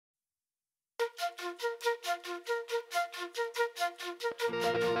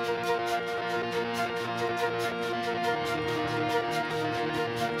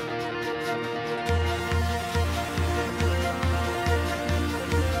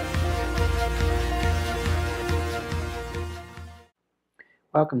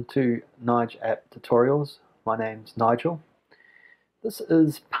Welcome to ImageView Tutorials. My name's Nigel. This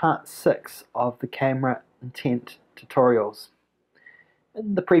is part 6 of the camera intent tutorials.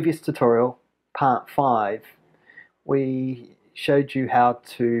 In the previous tutorial, part 5, we showed you how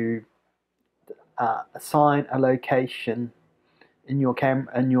to assign a location in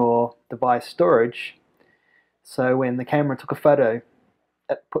your device storage, so when the camera took a photo,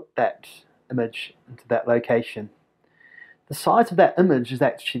 it put that image into that location. The size of that image is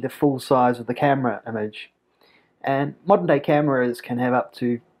actually the full size of the camera image, and modern day cameras can have up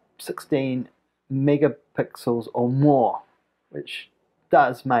to 16 megapixels or more, which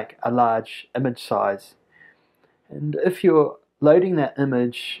does make a large image size. And if you're loading that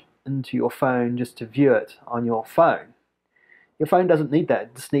image into your phone just to view it on your phone doesn't need that,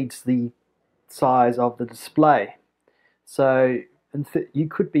 it just needs the size of the display. So you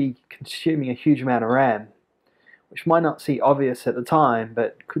could be consuming a huge amount of RAM, which might not seem obvious at the time,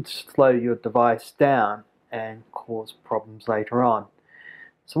 but could slow your device down and cause problems later on.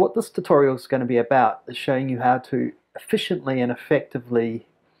 So what this tutorial is going to be about is showing you how to efficiently and effectively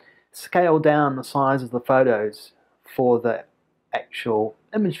scale down the size of the photos for the actual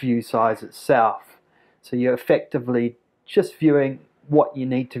ImageView size itself. So you're effectively just viewing what you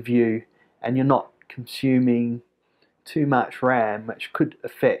need to view, and you're not consuming too much RAM, which could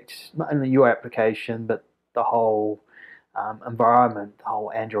affect not only your application but the whole environment, the whole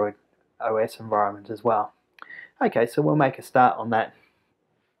Android OS environment as well. Okay, so we'll make a start on that.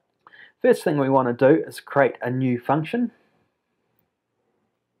 First thing we want to do is create a new function.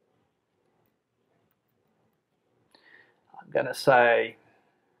 I'm going to say,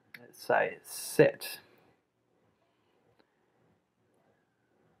 let's say set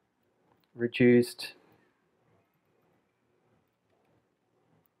reduced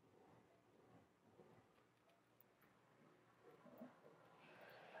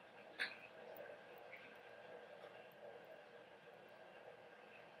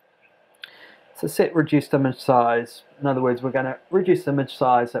So set reduced image size. In other words, we're going to reduce the image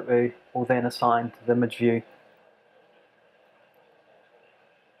size that we will then assign to the image view.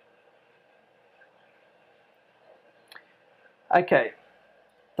 Okay,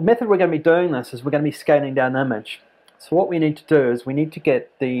 the method we're going to be doing this is we're going to be scaling down the image. So what we need to do is we need to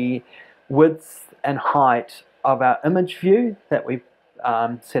get the width and height of our image view that we've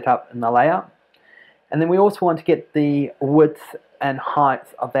set up in the layout. And then we also want to get the width and height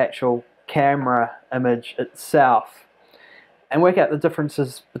of the actual camera image itself and work out the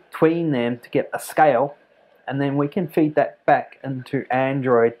differences between them to get a scale, and then we can feed that back into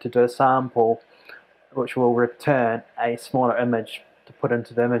Android to do a sample which will return a smaller image to put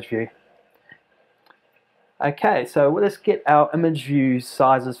into the image view. Okay, so let's get our image view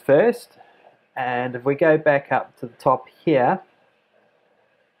sizes first, and if we go back up to the top here,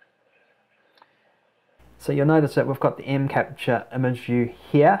 so you'll notice that we've got the M-Capture image view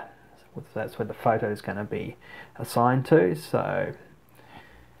here. That's where the photo is going to be assigned to. So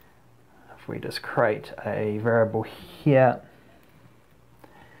if we just create a variable here,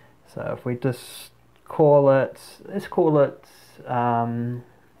 so if we just call it, let's call it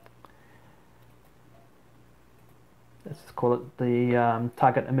the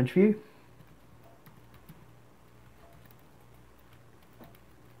target image view.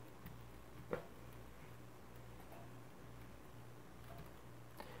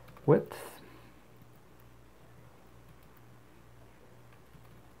 Width,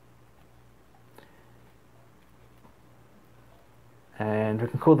 and we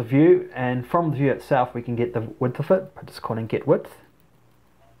can call the view, and from the view itself we can get the width of it by just calling get width.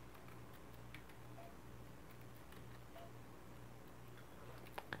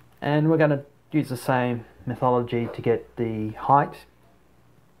 And we're going to use the same methodology to get the height.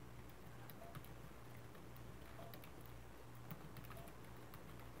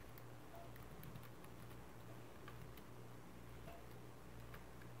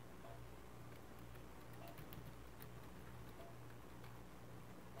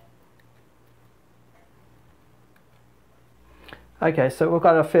 Okay, so we've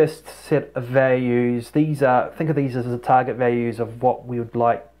got our first set of values. These are, think of these as the target values of what we would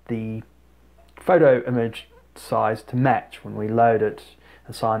like the photo image size to match when we load it,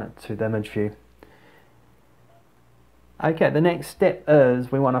 assign it to the image view. Okay, the next step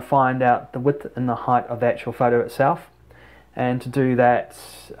is we want to find out the width and the height of the actual photo itself. And to do that,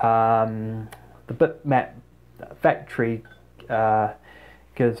 the bitmap factory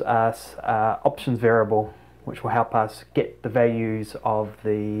gives us options variable, which will help us get the values of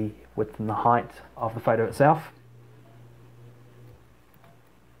the width and the height of the photo itself.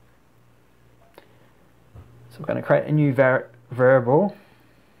 So we're going to create a new variable.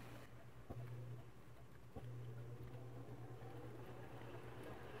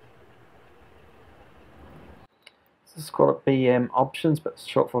 This is called BM options, but it's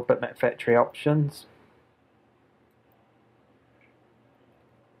short for bitmap factory options.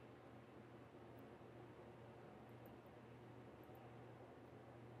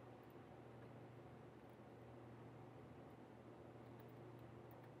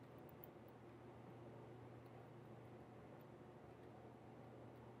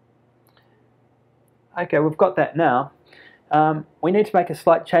 Okay, we've got that now. We need to make a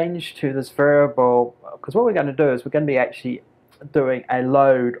slight change to this variable, because what we're going to do is we're going to be actually doing a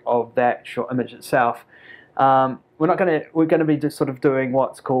load of the actual image itself. We're going to be just sort of doing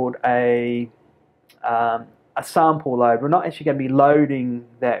what's called a sample load. We're not actually going to be loading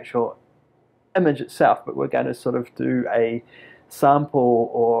the actual image itself, but we're going to sort of do a sample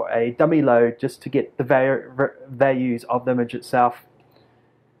or a dummy load just to get the values of the image itself.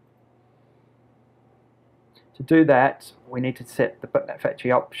 To do that, we need to set the bitmap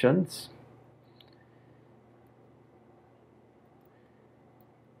factory options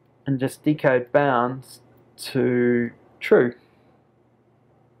and just decode bounds to true.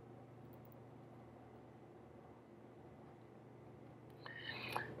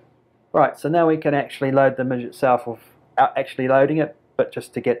 Right, so now we can actually load the image itself without actually loading it, but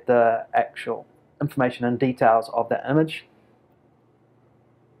just to get the actual information and details of that image.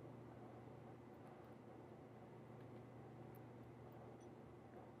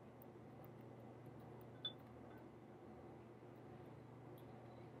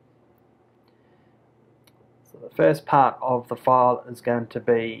 So the first part of the file is going to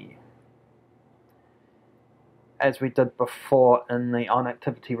be, as we did before in the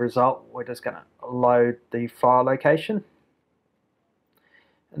onActivity result, we're just going to load the file location.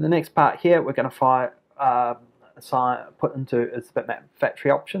 And the next part here, we're going to put into is the bitmap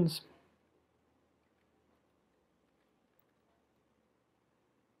factory options.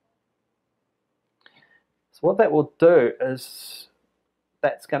 So what that will do is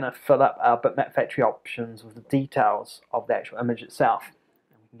that's going to fill up our bitmap factory options with the details of the actual image itself.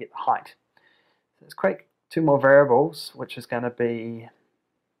 And we can get the height. So let's create two more variables, which is going to be,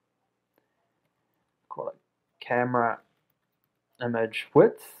 call it camera image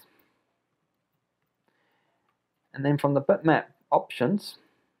width. And then from the bitmap options,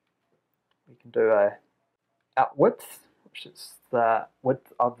 we can do a out width, which is the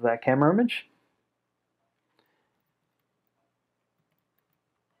width of the camera image.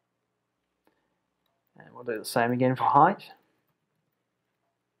 And we'll do the same again for height.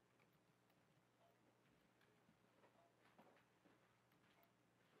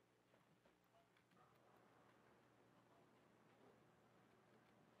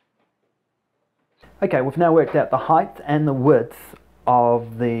 Okay, we've now worked out the height and the width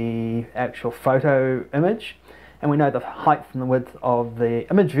of the actual photo image, and we know the height and the width of the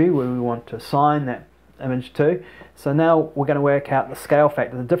image view where we want to assign that image to. So now we're going to work out the scale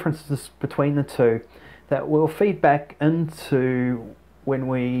factor, the differences between the two, that will feed back into when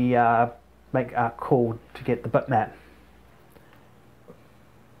we make our call to get the bitmap.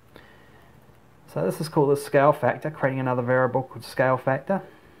 So this is called the scale factor, creating another variable called scale factor.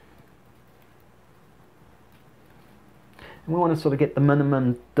 And we want to sort of get the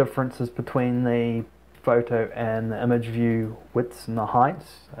minimum differences between the photo and the image view widths and the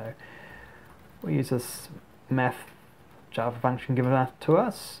heights. So we'll use this math Java function given to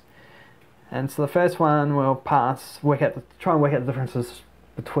us. And so the first one we'll try and work out the differences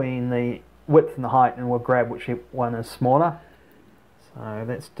between the width and the height, and we'll grab which one is smaller. So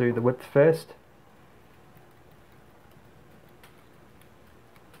let's do the width first.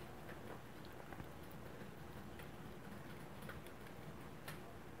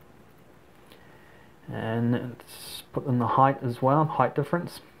 And let's put in the height as well, height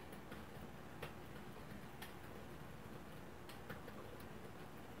difference.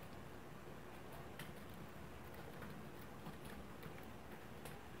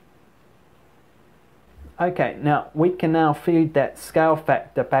 Okay, now we can now feed that scale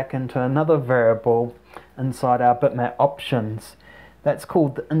factor back into another variable inside our bitmap options. That's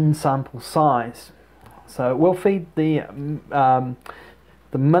called the in-sample size. So we'll feed the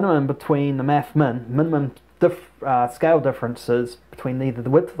minimum between the math minimum scale differences between either the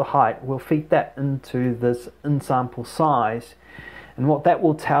width or the height, we'll feed that into this in-sample size. And what that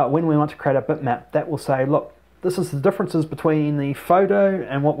will tell, when we want to create a bitmap, that will say, look, this is the differences between the photo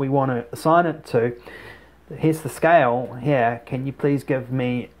and what we want to assign it to. Here's the scale here. Can you please give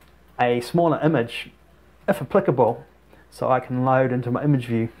me a smaller image, if applicable, so I can load into my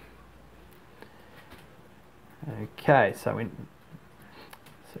ImageView. Okay, so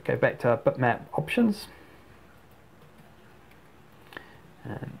go back to our bitmap options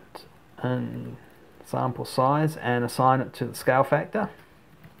and sample size and assign it to the scale factor.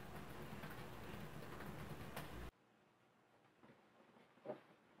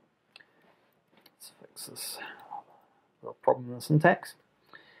 Let's fix this little problem in the syntax.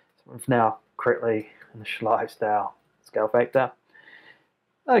 So we've now correctly initialized our scale factor.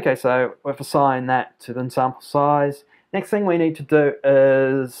 Okay, so we've assigned that to the sample size. Next thing we need to do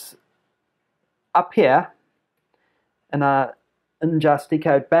is up here in just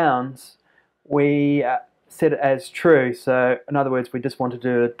decode bounds, we set it as true. So in other words, we just want to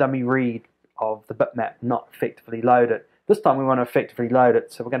do a dummy read of the bitmap, not effectively load it. This time we want to effectively load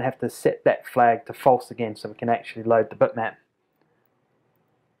it, so we're going to have to set that flag to false again so we can actually load the bitmap.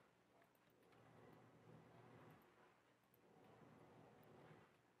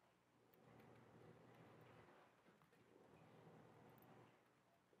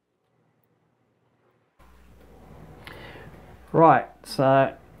 Right,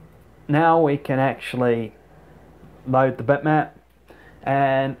 so now we can actually load the bitmap,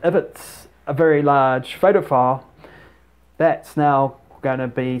 and if it's a very large photo file, that's now going to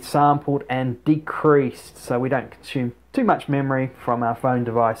be sampled and decreased so we don't consume too much memory from our phone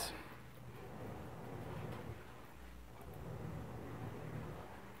device.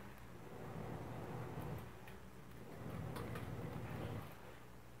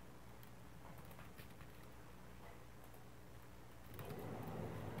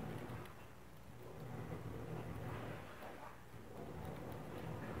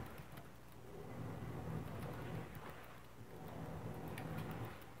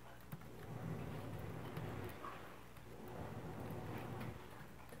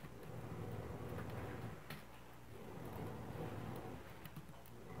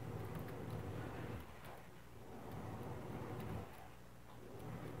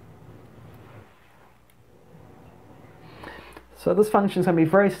 So this function is going to be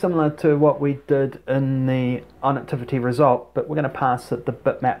very similar to what we did in the onActivity result, but we're going to pass it the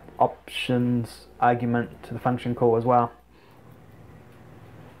bitmap options argument to the function call as well.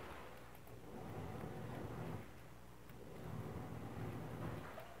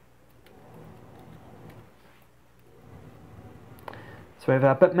 So we have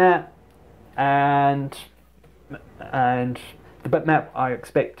our bitmap, and the bitmap I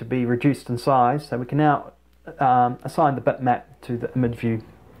expect to be reduced in size, so we can now assign the bitmap to the ImageView.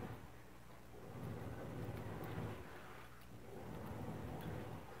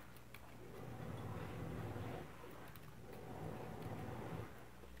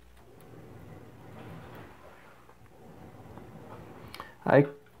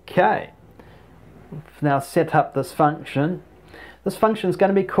 Okay, we've now set up this function. This function is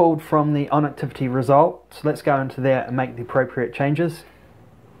going to be called from the onActivity result, so let's go into there and make the appropriate changes.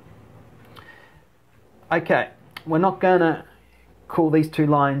 Okay, we're not going to call these two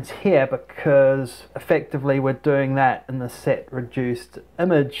lines here because effectively we're doing that in the set reduced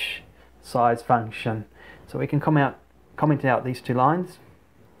image size function. So we can comment out these two lines.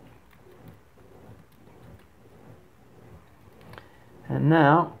 And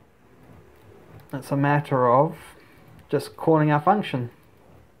now it's a matter of just calling our function.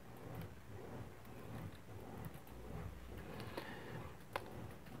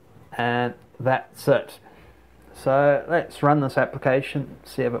 And that's it. So let's run this application,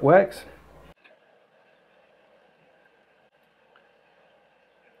 see if it works.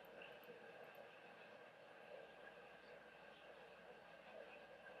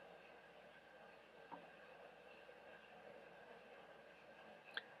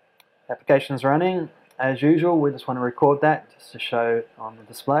 Application's running. As usual, we just want to record that just to show on the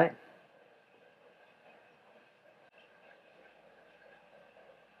display.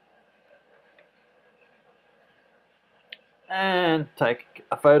 And take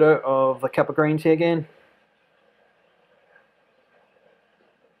a photo of the cup of green tea again.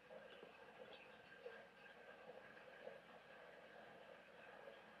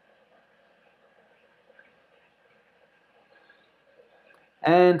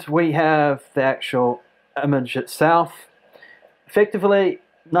 And we have the actual image itself. Effectively,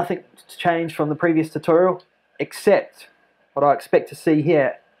 nothing changed from the previous tutorial, except what I expect to see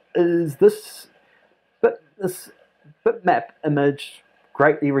here is this this bitmap image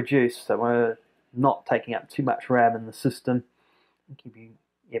greatly reduced, so we're not taking up too much RAM in the system and keeping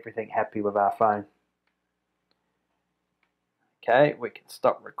everything happy with our phone. Okay, we can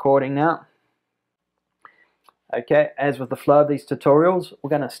stop recording now. Okay, as with the flow of these tutorials, we're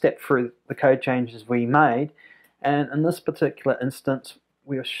going to step through the code changes we made, and in this particular instance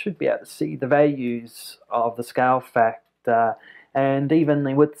we should be able to see the values of the scale factor and even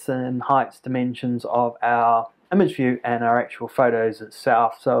the widths and heights dimensions of our image view and our actual photos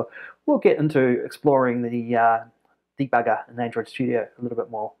itself. So we'll get into exploring the debugger in Android Studio a little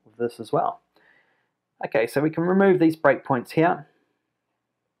bit more with this as well. Okay, so we can remove these breakpoints here.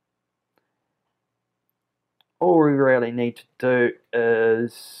 All we really need to do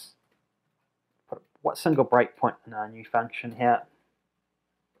is put a single breakpoint in our new function here.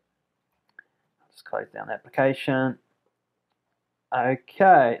 Just close down the application.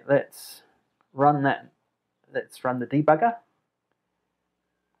 Okay, let's run that. Let's run the debugger.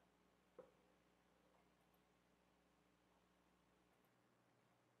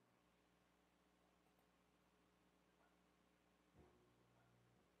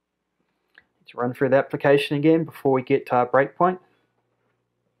 Let's run through the application again before we get to our breakpoint.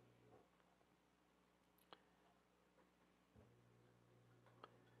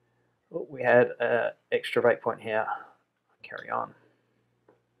 Oh, we had an extra breakpoint here. Carry on.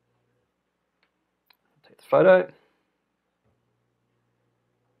 Take the photo.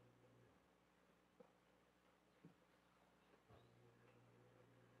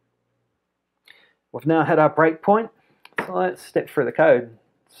 We've now had our breakpoint, so let's step through the code and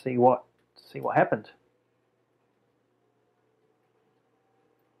see what happened.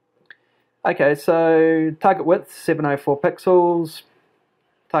 Okay, so target width 704 pixels,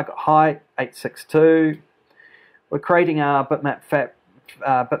 target height 862. We're creating our bitmap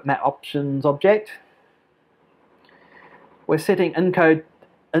options object. We're setting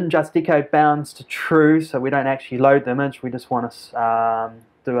in-just decode bounds to true, so we don't actually load the image. We just want to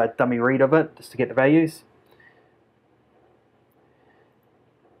do a dummy read of it just to get the values.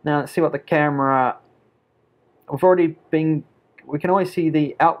 Now let's see what the camera. We can always see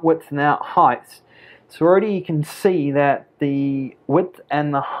the out width and out heights. So already you can see that the width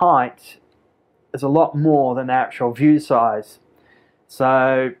and the height is a lot more than the actual view size.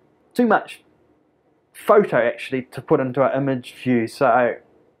 So too much photo actually to put into our image view. So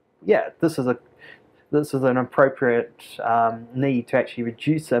yeah, this is an appropriate need to actually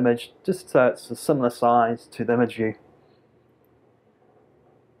reduce the image just so it's a similar size to the image view.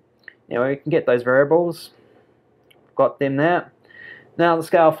 Now we can get those variables. Got them there. Now the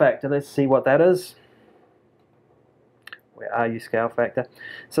scale factor, let's see what that is. Where are you, scale factor?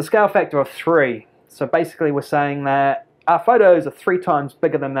 So scale factor of 3. So basically we're saying that our photos are 3 times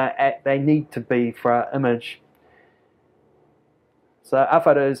bigger than they need to be for our image. So our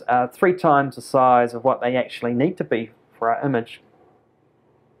photos are 3 times the size of what they actually need to be for our image.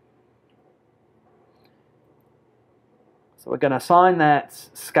 So we're going to assign that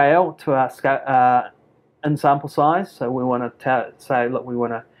scale to our in sample size. So we want to say, look, we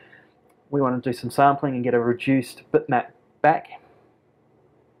want to do some sampling and get a reduced bitmap back.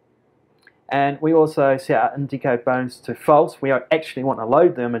 And we also set our in decode bounds to false. We actually want to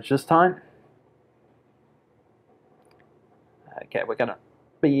load the image this time. Okay, we're going to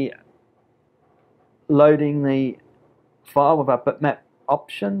be loading the file with our bitmap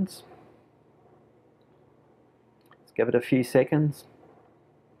options. Let's give it a few seconds.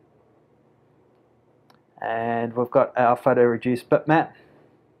 And we've got our photo reduced bitmap.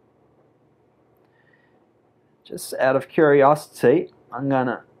 Just out of curiosity, I'm going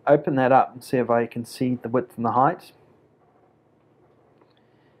to open that up and see if I can see the width and the height.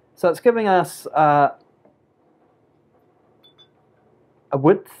 So it's giving us a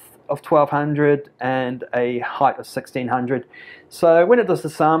width of 1200 and a height of 1600. So when it does the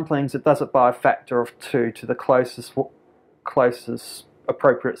samplings, it does it by a factor of 2 to the closest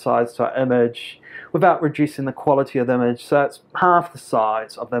appropriate size to our image without reducing the quality of the image. So it's half the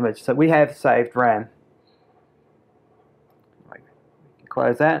size of the image. So we have saved RAM. We can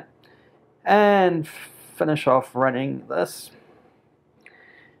close that and finish off running this.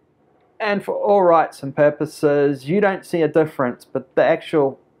 And for all rights and purposes, you don't see a difference, but the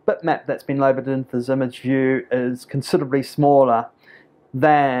actual bitmap that's been loaded into this image view is considerably smaller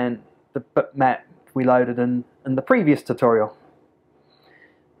than the bitmap we loaded in the previous tutorial.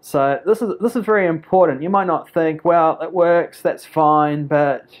 So this is very important. You might not think, well, it works, that's fine,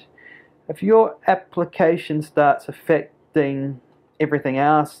 but if your application starts affecting everything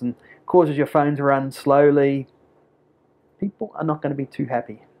else and causes your phone to run slowly, people are not going to be too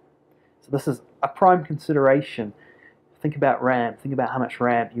happy. So this is a prime consideration. Think about RAM, think about how much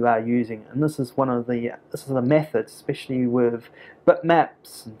RAM you are using, and this is a method, especially with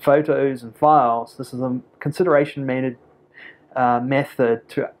bitmaps and photos and files. This is a consideration method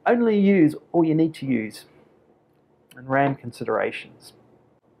to only use all you need to use, and RAM considerations.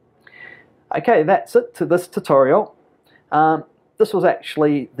 Okay, that's it to this tutorial. This was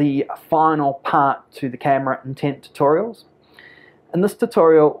actually the final part to the camera intent tutorials. In this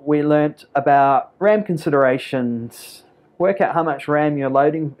tutorial we learnt about RAM considerations, work out how much RAM you're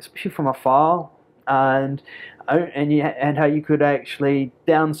loading, especially from a file, and how you could actually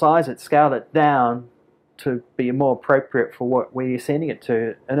downsize it, scale it down to be more appropriate for where you're sending it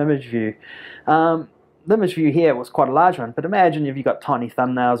to an ImageView. The ImageView here was quite a large one, but imagine if you've got tiny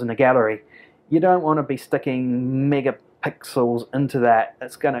thumbnails in a gallery. You don't want to be sticking megapixels into that.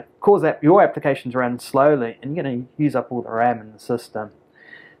 It's going to cause your application to run slowly, and you're going to use up all the RAM in the system.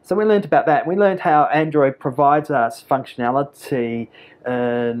 So we learned about that. We learned how Android provides us functionality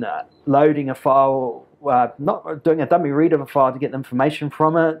in loading a file, not doing a dummy read of a file to get information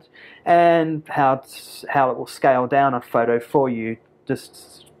from it, and how it will scale down a photo for you,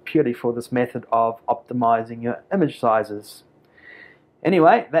 just purely for this method of optimizing your image sizes.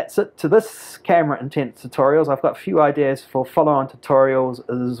 Anyway, that's it to this camera intent tutorials. I've got a few ideas for follow-on tutorials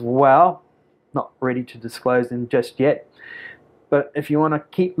as well. Not ready to disclose them just yet. But if you want to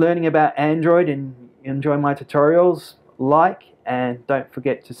keep learning about Android and enjoy my tutorials, like and don't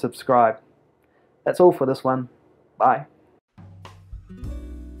forget to subscribe. That's all for this one. Bye.